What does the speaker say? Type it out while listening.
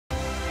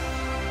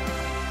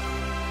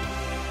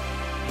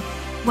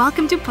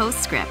Welcome to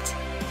Postscript.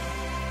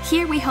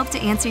 Here we hope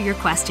to answer your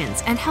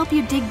questions and help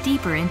you dig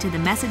deeper into the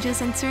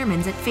messages and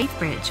sermons at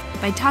Faithbridge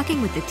by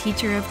talking with the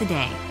teacher of the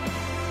day.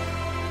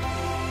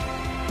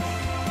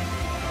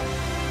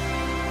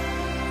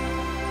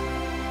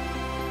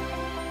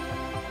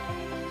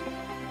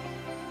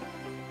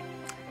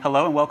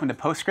 Hello and welcome to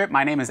Postscript.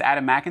 My name is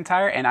Adam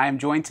McIntire and I am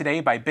joined today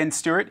by Ben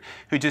Stuart,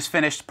 who just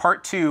finished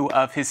part 2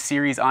 of his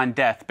series on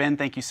death. Ben,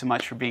 thank you so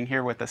much for being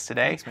here with us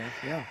today. Thanks, man.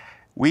 Yeah.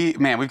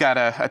 We've got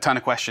a ton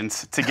of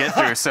questions to get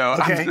through, so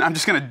Okay. I'm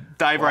just going to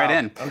dive right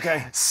in.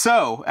 Okay.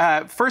 So,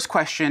 first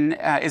question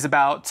is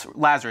about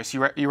Lazarus.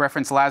 You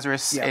reference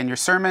Lazarus in your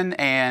sermon,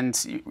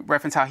 and you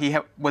reference how he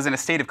was in a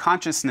state of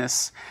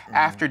consciousness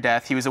after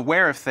death. He was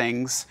aware of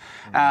things,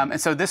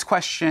 and so this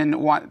person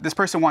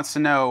wants to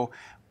know,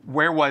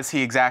 where was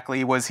he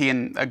exactly? Was he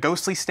in a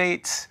ghostly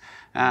state?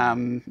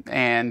 And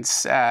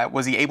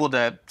was he able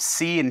to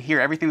see and hear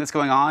everything that's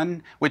going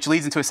on? Which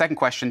leads into a second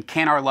question.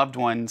 Can our loved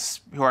ones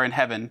who are in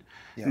heaven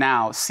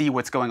now see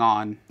what's going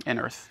on in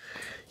earth?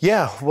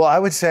 Yeah, well, I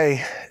would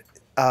say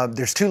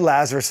there's 2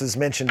 Lazaruses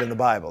mentioned in the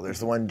Bible. There's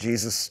the one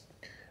Jesus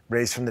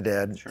raised from the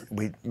dead. Sure.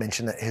 We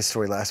mentioned his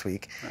story last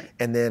week. Right.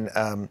 And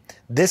then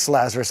this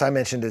Lazarus I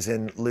mentioned is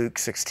in Luke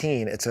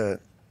 16. It's a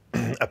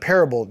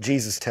parable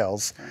Jesus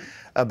tells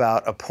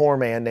about a poor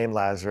man named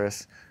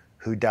Lazarus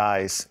who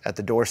dies at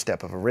the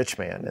doorstep of a rich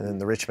man, and then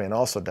the rich man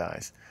also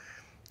dies.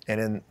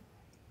 And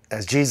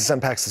as Jesus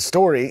unpacks the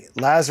story,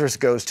 Lazarus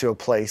goes to a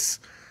place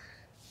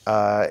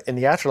in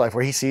the afterlife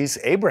where he sees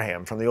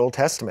Abraham from the Old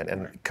Testament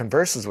and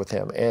converses with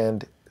him.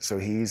 And so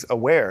he's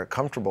aware,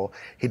 comfortable.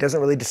 He doesn't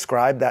really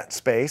describe that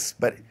space,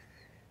 but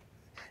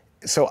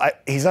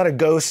he's not a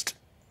ghost,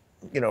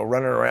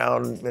 running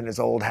around in his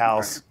old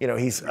house.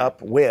 He's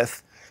up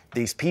with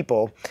these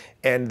people.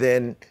 And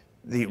then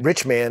the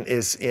rich man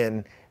is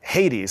in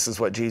Hades, is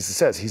what Jesus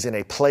says. He's in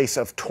a place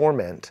of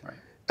torment.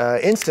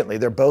 Instantly,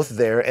 they're both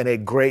there, and a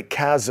great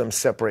chasm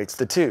separates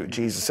the two,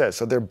 Jesus says.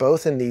 So they're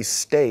both in these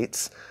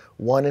states,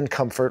 one in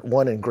comfort,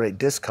 one in great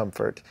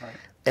discomfort.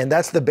 And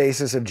that's the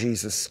basis of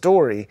Jesus'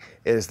 story,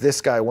 is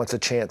this guy wants a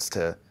chance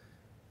to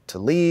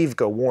leave,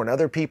 go warn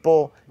other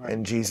people,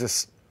 and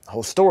Jesus'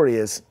 whole story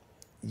is,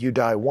 you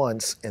die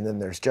once, and then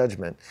there's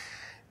judgment.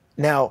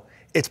 Now,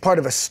 it's part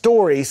of a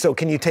story, so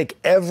can you take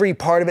every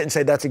part of it and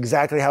say that's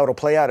exactly how it'll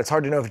play out? It's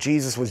hard to know if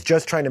Jesus was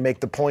just trying to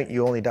make the point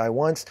you only die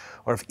once,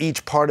 or if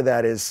each part of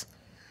that is,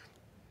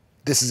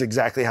 this is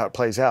exactly how it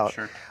plays out.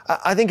 Sure.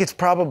 I think it's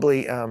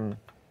probably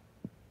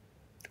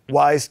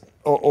wise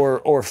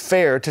or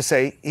fair to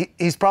say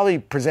he's probably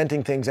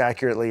presenting things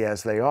accurately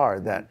as they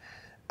are, that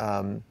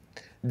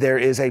there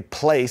is a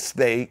place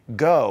they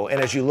go.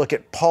 And as you look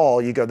at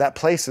Paul, you go, that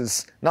place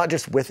is not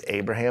just with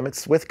Abraham,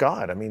 it's with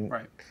God. I mean,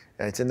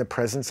 it's in the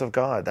presence of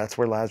God. That's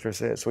where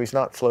Lazarus is. So he's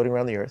not floating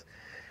around the earth.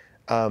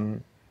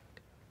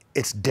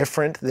 It's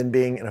different than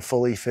being in a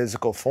fully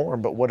physical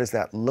form, but what does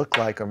that look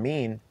like or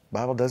mean? The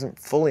Bible doesn't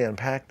fully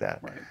unpack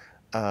that.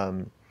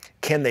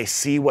 Can they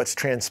see what's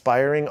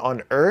transpiring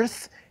on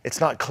earth? It's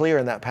not clear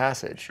in that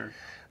passage.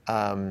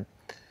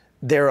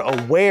 They're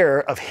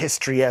aware of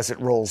history as it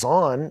rolls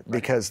on,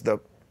 because the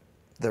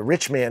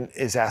rich man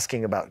is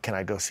asking about, can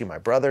I go see my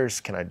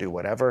brothers? Can I do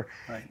whatever?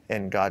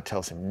 And God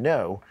tells him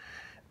no.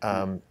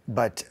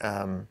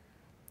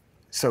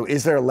 So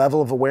is there a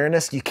level of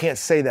awareness? You can't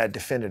say that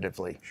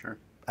definitively.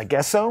 I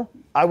guess so.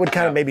 I would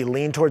kind of maybe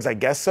lean towards I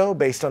guess so,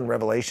 based on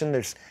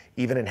Revelation.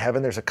 Even in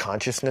heaven, there's a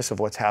consciousness of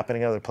what's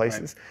happening in other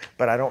places.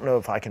 But I don't know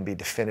if I can be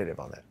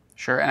definitive on that.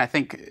 Sure, and I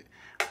think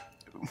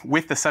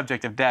with the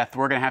subject of death,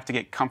 we're going to have to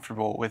get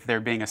comfortable with there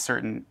being a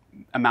certain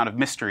amount of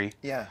mystery.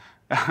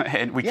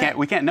 And we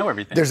can't know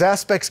everything. There's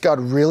aspects God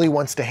really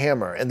wants to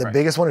hammer, and the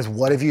biggest one is,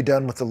 what have you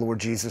done with the Lord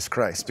Jesus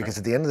Christ? Because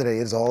at the end of the day,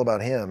 it's all about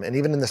him. And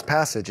even in this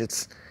passage,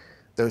 it's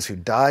those who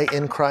die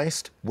in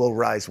Christ will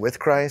rise with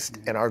Christ,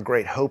 and our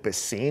great hope is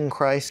seeing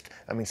Christ.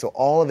 I mean, so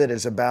all of it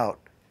is about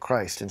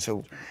Christ. And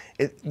so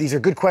these are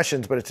good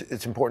questions, but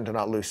it's important to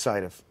not lose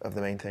sight of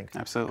the main thing.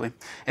 Absolutely.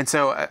 And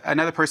so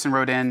another person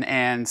wrote in,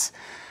 and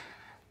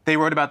they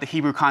wrote about the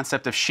Hebrew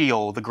concept of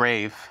Sheol, the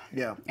grave.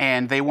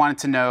 And they wanted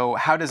to know,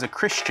 how does a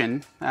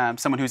Christian,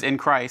 someone who's in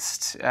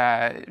Christ,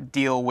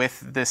 deal with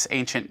this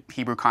ancient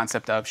Hebrew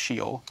concept of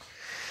Sheol?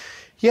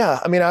 Yeah,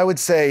 I mean, I would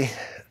say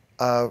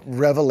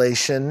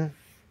revelation,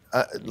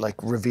 like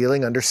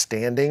revealing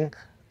understanding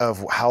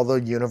of how the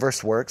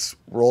universe works,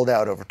 rolled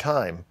out over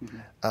time.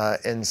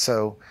 And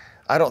so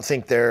I don't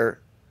think there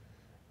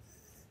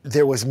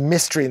was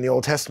mystery in the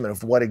Old Testament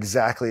of what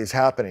exactly is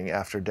happening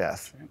after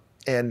death.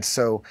 And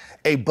so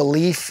a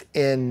belief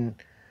in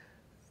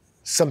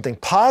something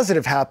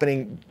positive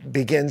happening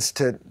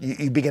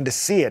you begin to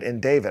see it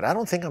in David. I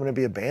don't think I'm going to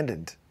be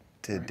abandoned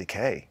to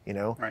decay,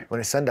 when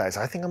his son dies.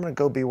 I think I'm going to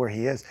go be where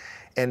he is.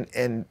 And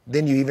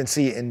then you even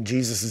see in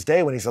Jesus'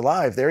 day when he's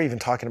alive, they're even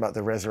talking about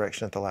the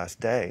resurrection at the last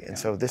day. And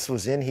so this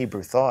was in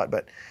Hebrew thought,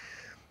 but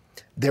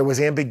there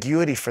was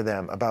ambiguity for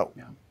them about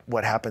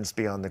what happens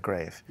beyond the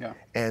grave.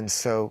 And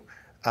so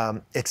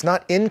it's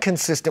not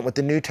inconsistent with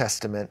the New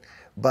Testament,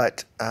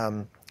 but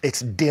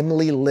it's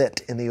dimly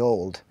lit in the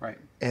Old.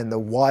 and the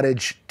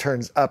wattage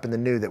turns up in the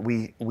new, that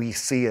we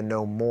see and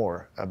know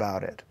more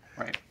about it.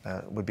 Right.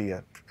 Would be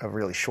a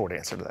really short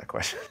answer to that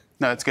question.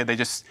 No, it's good.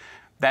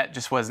 That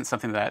just wasn't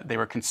something that they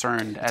were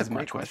concerned as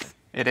much with.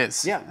 It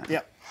is. Yeah.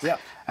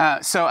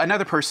 So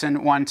another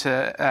person wanted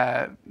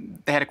to,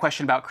 they had a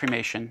question about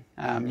cremation.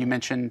 You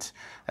mentioned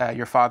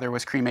your father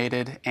was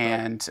cremated,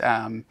 and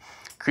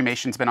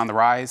cremation's been on the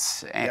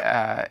rise.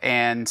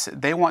 And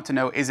they want to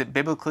know, is it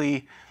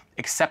biblically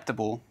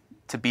acceptable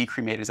to be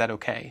cremated? Is that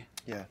okay?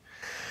 Yeah.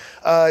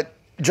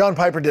 John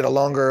Piper did a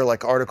longer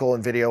article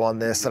and video on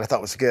this that I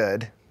thought was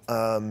good.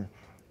 The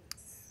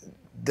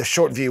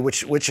short view,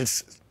 which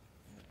is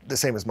the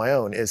same as my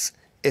own, is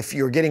if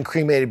you're getting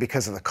cremated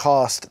because of the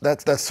cost,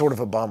 that's sort of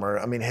a bummer.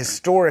 I mean,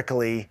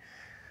 historically,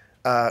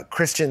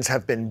 Christians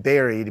have been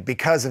buried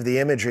because of the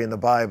imagery in the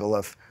Bible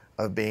of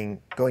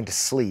going to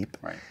sleep,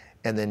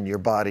 and then your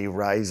body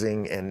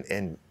rising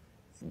and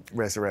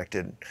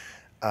resurrected.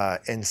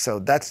 And so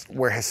that's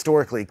where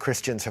historically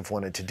Christians have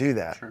wanted to do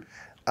that. Sure.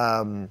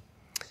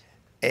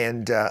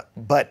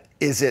 But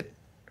is it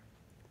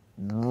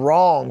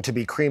wrong to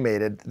be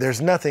cremated?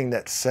 There's nothing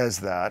that says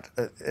that.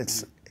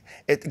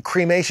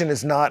 Cremation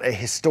is not a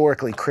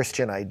historically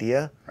Christian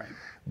idea,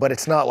 but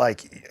it's not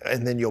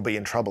and then you'll be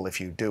in trouble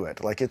if you do it.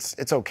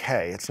 It's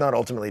okay. It's not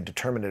ultimately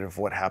determinative of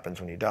what happens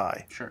when you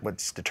die. Sure.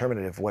 What's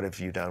determinative, what have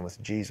you done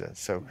with Jesus?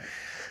 So,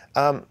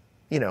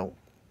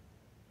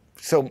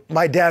 so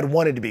my dad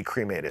wanted to be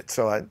cremated.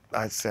 So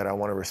I said, I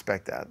want to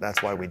respect that.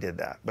 That's why we did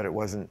that. But it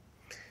wasn't,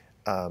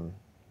 I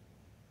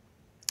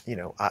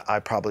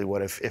probably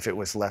would have, if it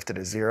was left at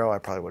a 0, I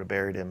probably would have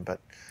buried him. But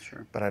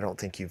I don't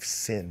think you've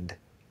sinned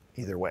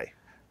either way.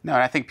 No,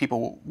 and I think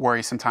people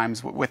worry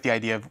sometimes with the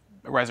idea of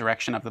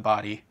resurrection of the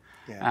body,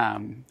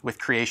 with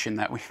creation,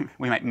 that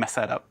we might mess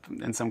that up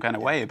in some kind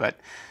of way. But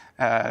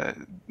God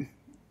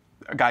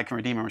can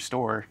redeem and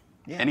restore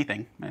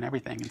anything and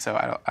everything, and so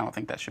I don't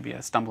think that should be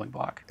a stumbling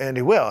block. And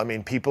he will. I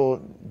mean,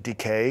 people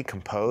decay,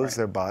 compose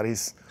their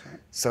bodies.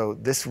 So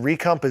this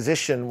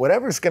recomposition,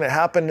 whatever's going to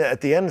happen at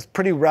the end, is a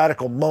pretty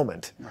radical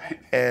moment.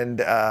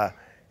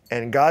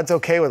 And God's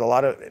okay with a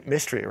lot of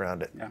mystery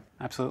around it. Yeah,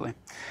 absolutely.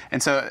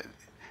 And so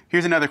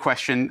here's another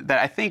question that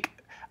I think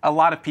a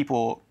lot of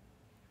people,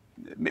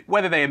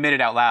 whether they admit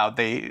it out loud,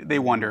 they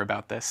wonder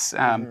about this.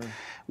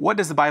 What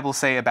does the Bible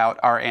say about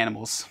our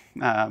animals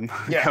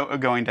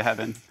going to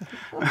heaven?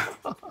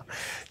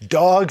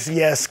 Dogs,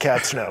 yes.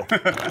 Cats, no.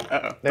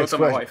 Next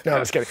question. No,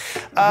 I'm just kidding.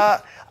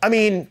 I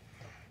mean,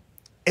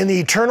 in the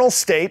eternal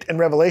state in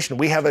Revelation,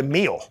 we have a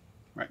meal.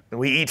 And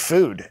we eat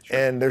food.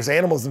 And there's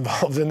animals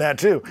involved in that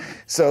too.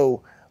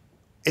 So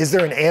is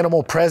there an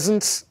animal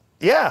presence?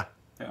 Yeah.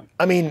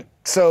 I mean,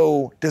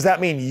 so does that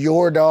mean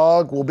your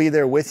dog will be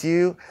there with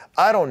you?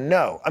 I don't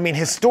know. I mean,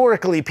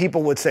 historically,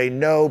 people would say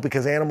no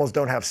because animals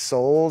don't have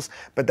souls,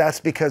 but that's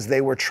because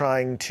they were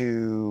trying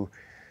to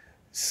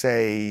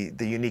say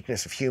the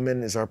uniqueness of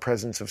human is our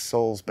presence of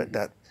souls, but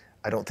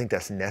I don't think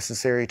that's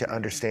necessary to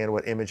understand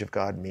what image of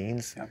God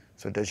means.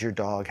 So does your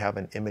dog have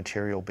an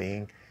immaterial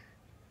being?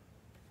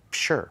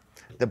 Sure.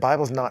 The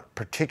Bible's not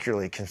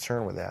particularly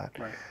concerned with that.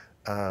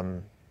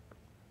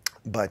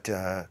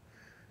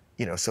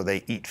 So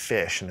they eat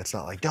fish, and it's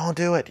not don't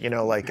do it.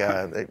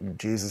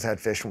 Jesus had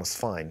fish and was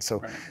fine.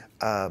 So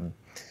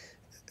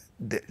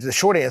the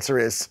short answer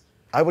is,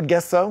 I would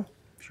guess so.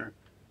 Sure.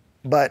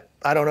 But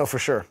I don't know for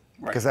sure,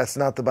 because that's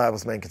not the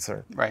Bible's main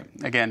concern. Right.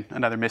 Again,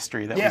 another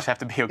mystery that we just have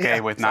to be okay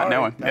with not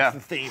knowing. That's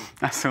the theme.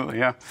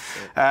 Absolutely,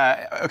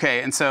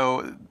 okay, and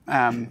so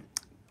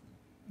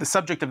the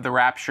subject of the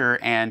rapture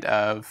and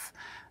of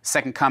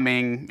second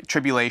coming,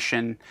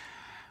 tribulation,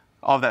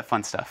 all of that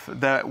fun stuff.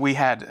 We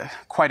had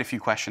quite a few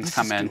questions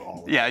come in.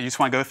 Yeah, you just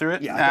want to go through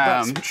it?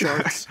 Yeah,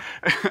 sure.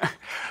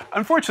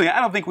 Unfortunately,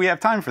 I don't think we have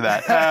time for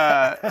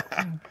that.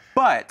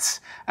 But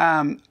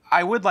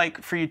I would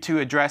like for you to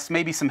address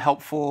maybe some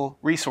helpful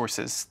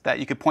resources that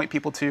you could point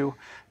people to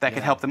that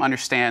could help them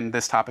understand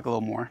this topic a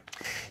little more.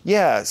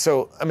 Yeah,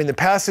 so, I mean, the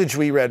passage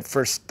we read,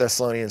 1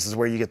 Thessalonians, is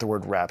where you get the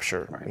word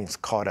rapture. It means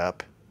caught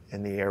up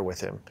in the air with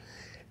him.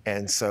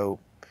 And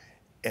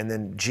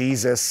then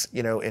Jesus,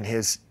 in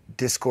his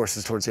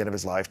discourses towards the end of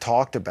his life,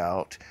 talked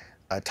about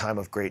a time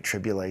of great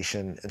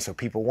tribulation. And so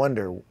people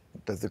wonder,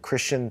 does the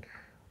Christian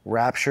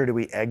rapture, do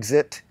we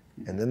exit,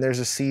 and then there's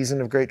a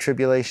season of great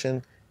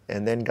tribulation,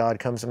 and then God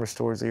comes and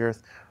restores the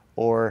earth?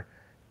 Or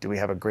do we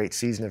have a great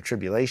season of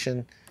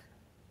tribulation,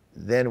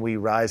 then we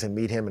rise and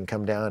meet him and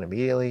come down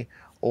immediately?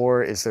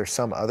 Or is there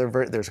some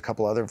other, there's a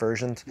couple other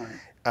versions.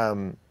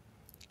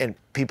 And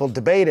people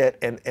debate it,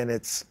 and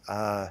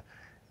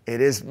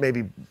it is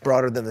maybe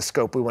broader than the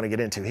scope we want to get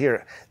into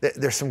here.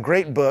 There's some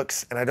great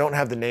books, and I don't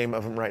have the name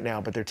of them right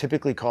now, but they're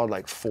typically called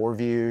 4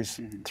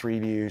 views, 3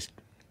 views,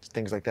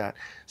 things like that.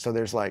 So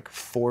there's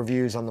 4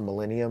 views on the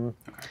millennium,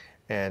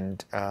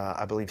 and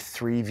I believe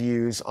 3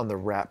 views on the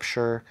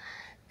rapture.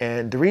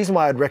 And the reason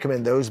why I'd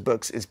recommend those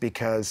books is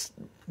because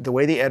the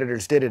way the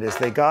editors did it is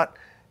they got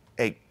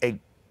a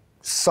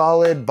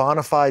solid,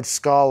 bona fide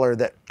scholar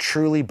that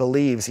truly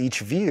believes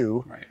each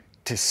view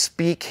to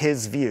speak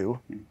his view.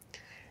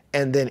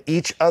 and then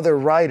each other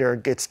writer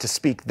gets to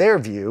speak their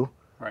view.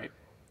 Right.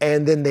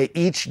 And then they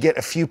each get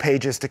a few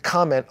pages to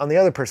comment on the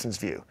other person's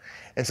view.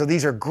 And so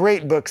these are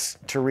great books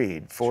to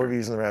read. 4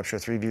 Views on the Rapture,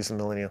 3 Views on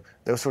the Millennial,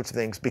 those sorts of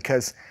things,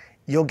 because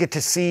you'll get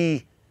to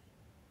see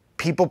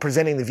people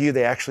presenting the view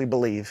they actually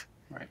believe,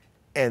 right,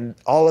 and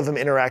all of them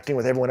interacting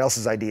with everyone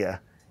else's idea.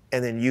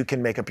 And then you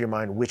can make up your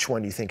mind which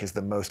one you think is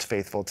the most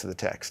faithful to the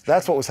text.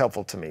 That's what was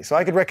helpful to me. So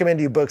I could recommend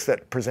to you books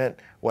that present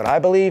what I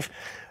believe,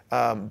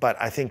 but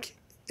I think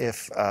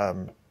if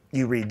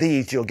you read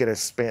these, you'll get a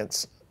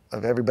stance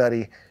of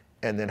everybody,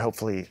 and then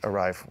hopefully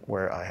arrive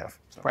where I have.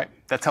 So. Right,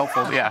 that's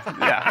helpful. Yeah.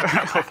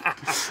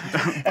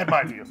 At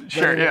my view.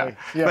 Sure, anyway,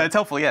 yeah. But it's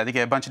helpful, to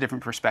get a bunch of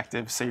different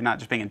perspectives, so you're not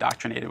just being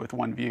indoctrinated with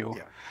one view.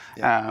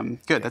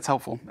 Good, that's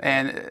helpful.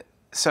 And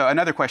so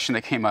another question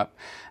that came up,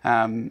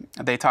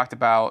 they talked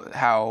about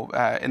how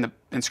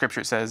in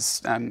Scripture it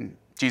says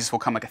Jesus will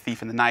come like a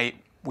thief in the night.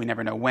 We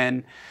never know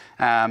when.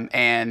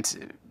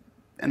 And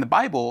in the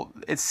Bible,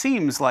 it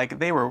seems like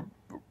they were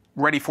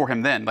ready for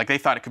him then. Like they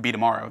thought it could be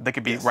tomorrow. They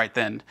could be right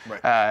then.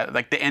 Right.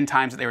 Like the end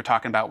times that they were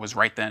talking about was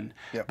right then.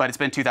 Yep. But it's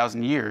been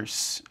 2,000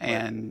 years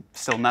and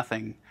still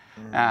nothing.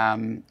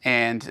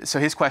 And so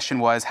his question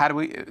was, how do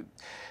we,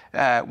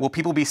 will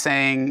people be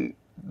saying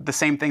the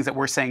same things that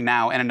we're saying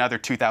now in another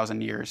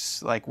 2,000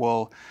 years? Like,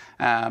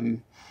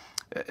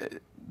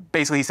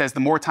 basically he says, the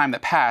more time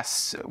that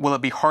passes, will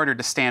it be harder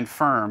to stand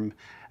firm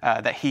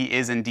that he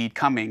is indeed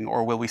coming,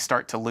 or will we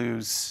start to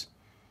lose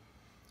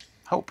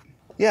hope?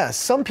 Yeah,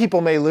 some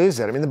people may lose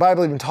it. I mean, the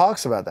Bible even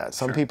talks about that.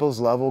 Some people's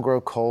love will grow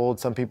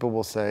cold. Some people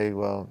will say,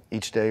 well,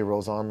 each day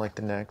rolls on like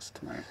the next.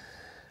 Right.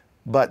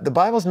 But the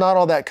Bible's not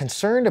all that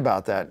concerned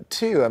about that,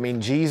 too. I mean,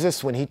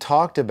 Jesus, when he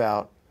talked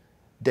about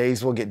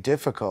days will get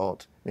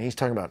difficult, I mean, he's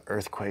talking about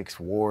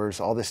earthquakes, wars,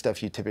 all this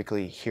stuff you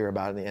typically hear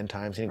about in the end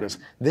times. And he goes,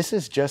 this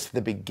is just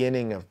the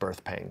beginning of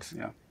birth pangs.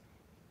 Yeah.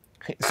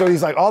 So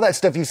he's like, all that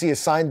stuff you see is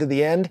signed to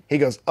the end. He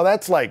goes, oh,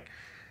 that's like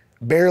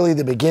barely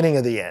the beginning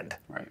of the end.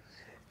 Right.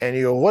 And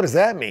you go, what does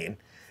that mean?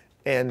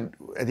 And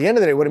at the end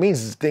of the day, what it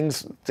means is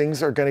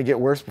things are going to get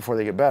worse before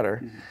they get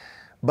better.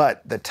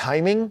 But the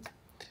timing,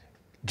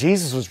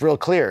 Jesus was real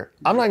clear.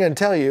 I'm not going to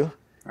tell you,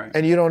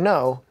 and you don't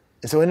know.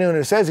 And so anyone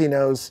who says he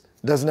knows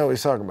doesn't know what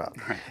he's talking about.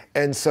 Right.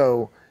 And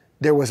so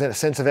there was a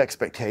sense of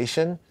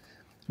expectation,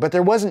 but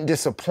there wasn't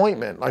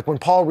disappointment. Like when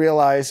Paul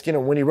realized,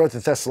 when he wrote the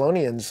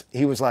Thessalonians,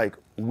 he was like,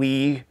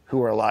 we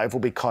who are alive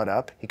will be caught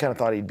up. He kind of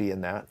thought he'd be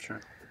in that.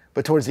 Sure.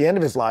 But towards the end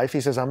of his life,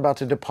 he says, I'm about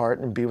to depart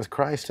and be with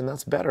Christ, and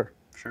that's better.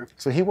 Sure.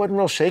 So he wasn't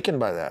real shaken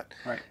by that.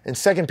 Right. In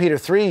 2 Peter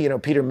 3,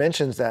 Peter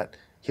mentions that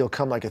he'll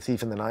come like a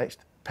thief in the night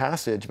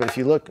passage. But if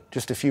you look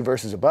just a few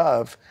verses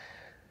above,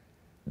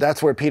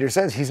 that's where Peter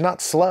says he's not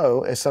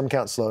slow, as some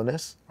count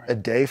slowness. Right. A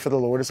day for the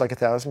Lord is like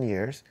 1,000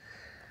 years.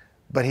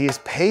 But he is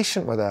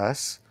patient with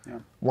us,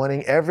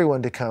 wanting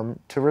everyone to come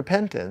to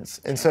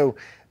repentance. And so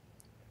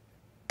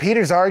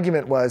Peter's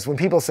argument was, when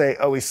people say,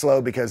 oh, he's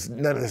slow because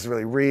none of this is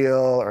really real,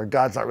 or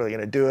God's not really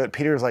going to do it,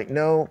 Peter's like,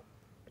 no,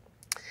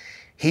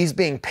 he's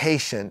being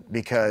patient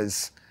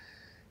because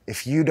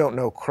if you don't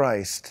know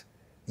Christ,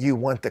 you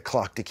want the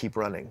clock to keep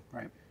running.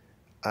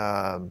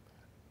 Right.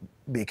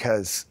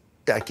 Because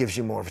that gives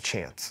you more of a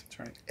chance. That's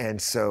right.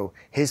 And so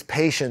his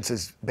patience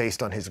is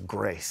based on his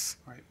grace,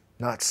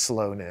 not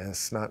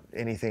slowness, not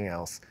anything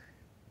else.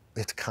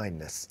 It's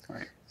kindness.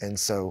 Right. And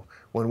so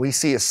when we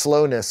see a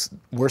slowness,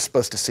 we're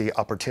supposed to see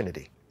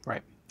opportunity.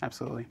 Right,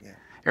 absolutely. Yeah.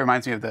 It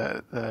reminds me of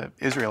the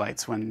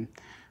Israelites when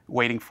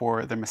waiting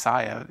for the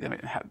Messiah.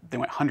 They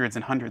went hundreds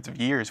and hundreds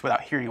of years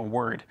without hearing a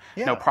word.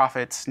 Yeah. No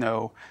prophets,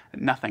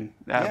 nothing.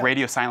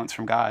 Radio silence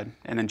from God.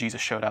 And then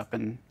Jesus showed up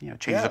and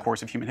changed the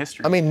course of human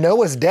history. I mean,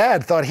 Noah's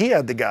dad thought he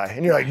had the guy.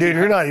 And you're like, dude,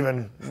 you're not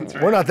even,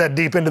 we're not that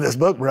deep into this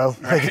book, bro.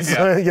 Right.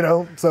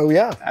 So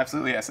yeah.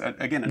 Absolutely, yes.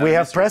 Again, we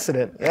have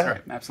precedent. That's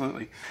right,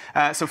 absolutely.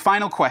 So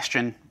final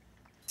question.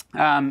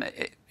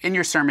 In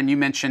your sermon, you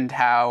mentioned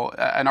how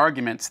an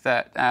argument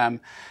that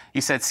you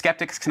said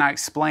skeptics cannot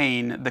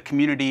explain the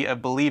community of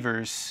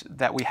believers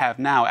that we have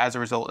now as a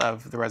result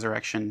of the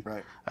resurrection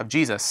of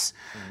Jesus.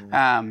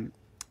 Mm-hmm.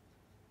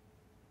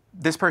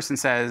 This person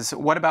says,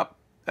 what about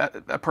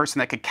a person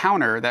that could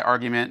counter that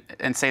argument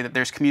and say that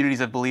there's communities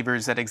of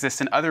believers that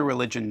exist in other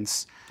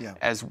religions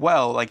as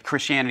well? Like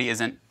Christianity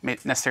isn't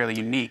necessarily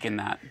unique in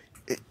that.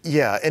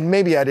 Yeah, and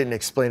maybe I didn't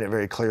explain it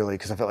very clearly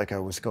because I felt like I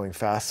was going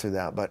fast through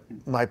that. But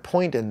my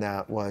point in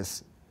that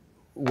was,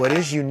 what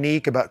is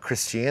unique about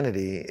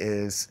Christianity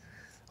is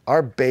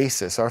our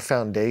basis, our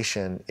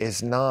foundation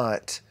is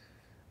not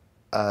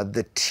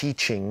the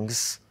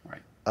teachings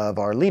of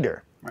our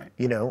leader. Right.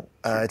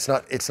 It's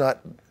not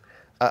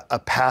a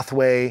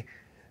pathway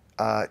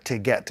to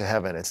get to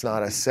heaven. It's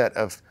not a set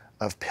of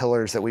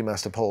pillars that we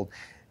must uphold.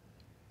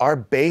 Our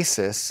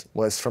basis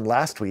was, from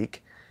last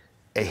week,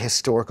 a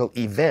historical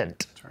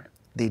event,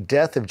 the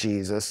death of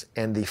Jesus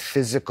and the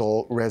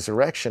physical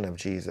resurrection of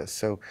Jesus.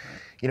 So,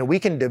 we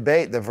can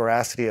debate the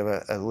veracity of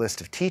a list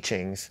of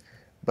teachings,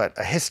 but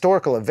a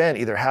historical event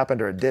either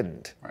happened or it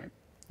didn't. Right.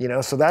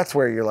 So that's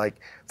where you're like,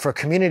 for a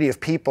community of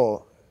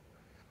people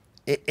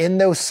in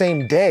those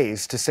same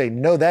days to say,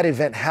 no, that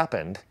event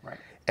happened, Right.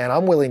 and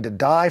I'm willing to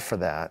die for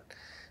that,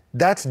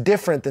 that's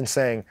different than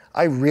saying,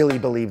 I really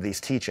believe these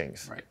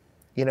teachings. Right.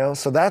 You know,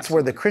 so that's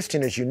where the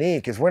Christian is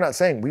unique, is we're not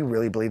saying we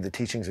really believe the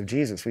teachings of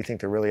Jesus. We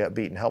think they're really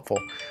upbeat and helpful.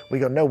 We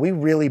go, no, we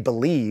really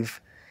believe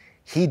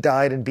he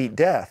died and beat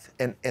death.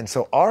 And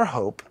so our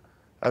hope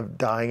of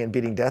dying and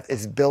beating death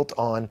is built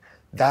on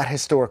that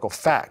historical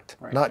fact,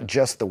 Right. not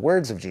just the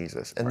words of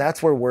Jesus. And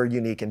that's where we're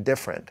unique and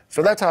different.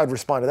 So that's how I'd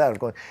respond to that, of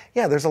going,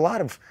 yeah, there's a lot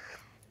of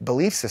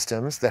belief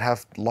systems that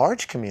have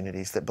large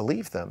communities that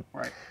believe them.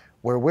 Right.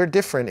 Where we're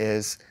different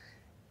is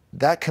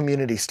that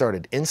community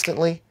started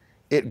instantly,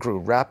 it grew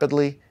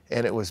rapidly,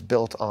 and it was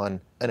built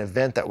on an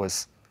event that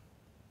was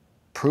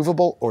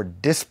provable or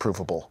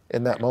disprovable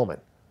in that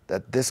moment,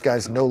 that this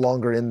guy's no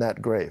longer in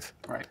that grave.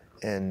 Right.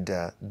 And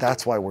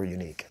that's why we're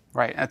unique.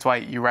 Right. That's why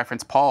you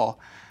reference Paul.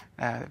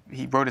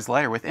 He wrote his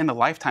letter within the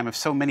lifetime of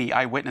so many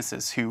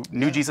eyewitnesses who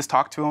knew Jesus,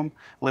 talked to him,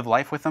 lived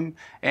life with him.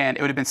 And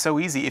it would have been so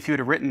easy if you would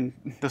have written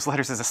those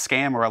letters as a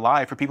scam or a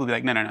lie for people to be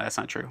like, no, that's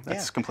not true.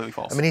 That's completely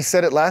false. I mean, he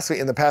said it last week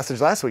in the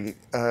passage last week.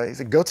 He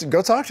said, go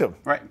talk to him.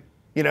 Right.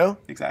 You know?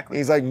 Exactly.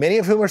 He's like, many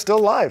of whom are still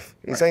alive.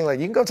 He's saying, like,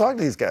 you can go talk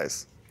to these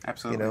guys.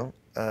 Absolutely. You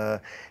know?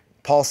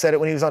 Paul said it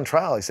when he was on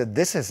trial. He said,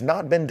 this has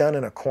not been done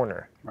in a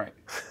corner. Right.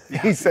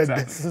 He said,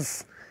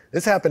 exactly.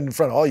 this happened in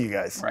front of all you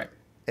guys. Right.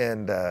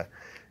 And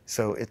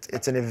so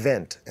it's an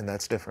event, and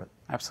that's different.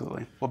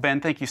 Absolutely. Well, Ben,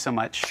 thank you so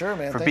much Sure,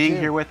 man. for Thank being you.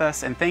 here with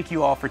us. And thank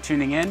you all for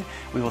tuning in.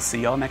 We will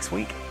see y'all next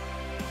week.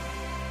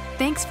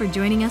 Thanks for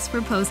joining us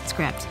for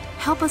Postscript.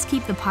 Help us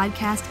keep the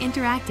podcast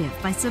interactive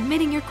by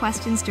submitting your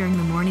questions during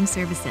the morning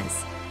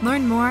services.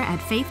 Learn more at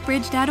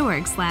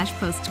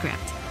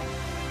faithbridge.org/postscript.